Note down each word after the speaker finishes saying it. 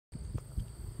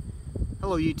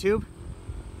Hello YouTube.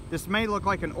 This may look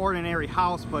like an ordinary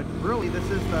house, but really this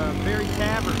is the Barry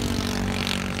Tavern.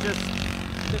 Just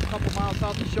a couple miles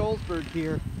south of Shullsburg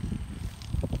here.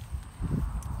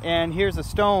 And here's a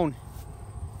stone.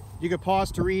 You could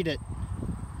pause to read it.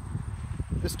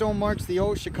 This stone marks the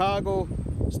old Chicago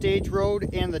stage road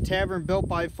and the tavern built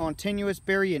by Fontainus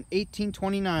Barry in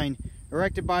 1829,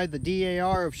 erected by the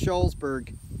DAR of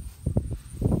Shullsburg.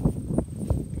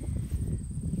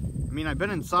 I mean, I've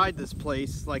been inside this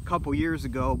place like a couple years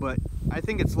ago, but I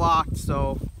think it's locked,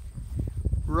 so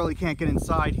really can't get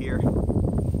inside here.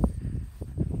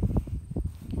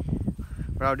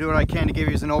 But I'll do what I can to give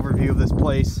you an overview of this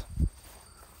place.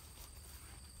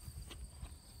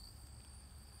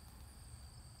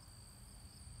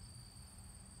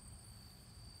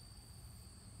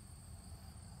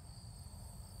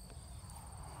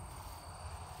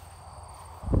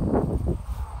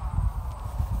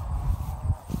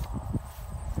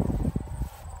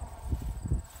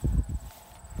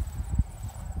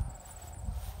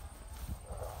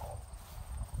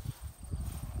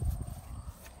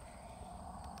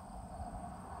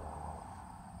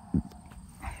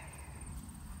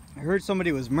 I heard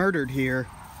somebody was murdered here.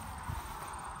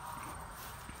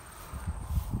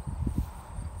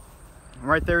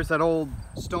 Right there's that old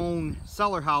stone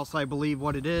cellar house, I believe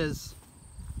what it is.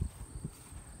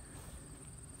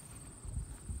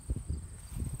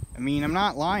 I mean, I'm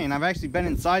not lying. I've actually been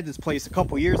inside this place a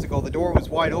couple years ago. The door was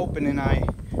wide open and I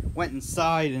went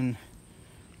inside and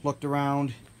looked around.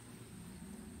 It's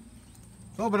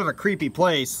a little bit of a creepy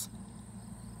place,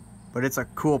 but it's a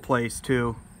cool place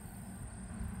too.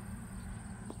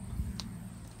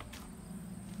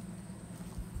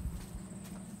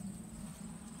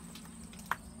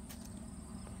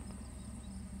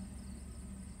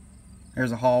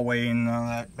 There's a hallway and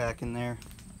that back in there.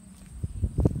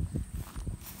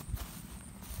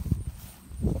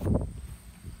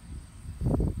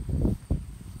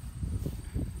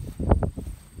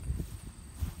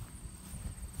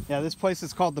 Yeah, this place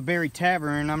is called the Barry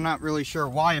Tavern. I'm not really sure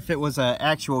why, if it was an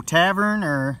actual tavern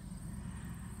or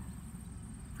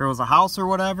if it was a house or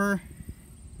whatever.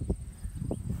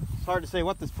 It's hard to say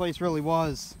what this place really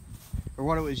was or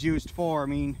what it was used for. I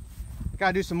mean,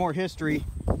 gotta do some more history.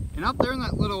 And up there in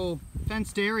that little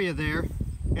fenced area there,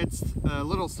 it's a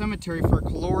little cemetery for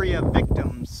Caloria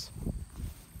victims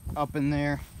up in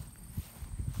there.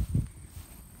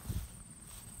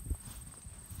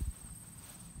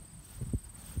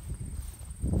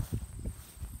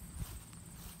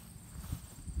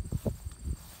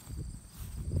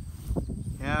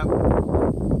 Yeah,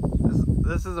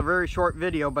 this is a very short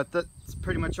video, but that's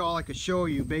pretty much all I could show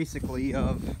you basically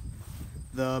of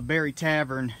the Barry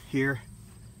Tavern here.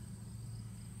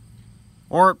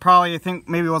 Or it probably, I think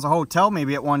maybe it was a hotel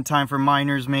maybe at one time for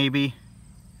miners maybe.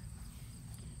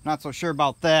 Not so sure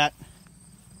about that.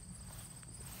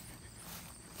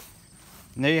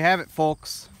 And there you have it,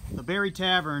 folks. The Barry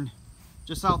Tavern,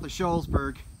 just south of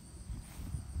Shullsburg.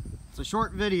 It's a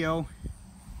short video.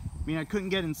 I mean, I couldn't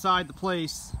get inside the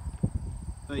place,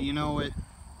 but you know,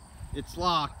 it's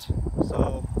locked.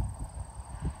 So,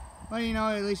 well, you know,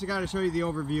 at least I got to show you the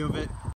overview of it.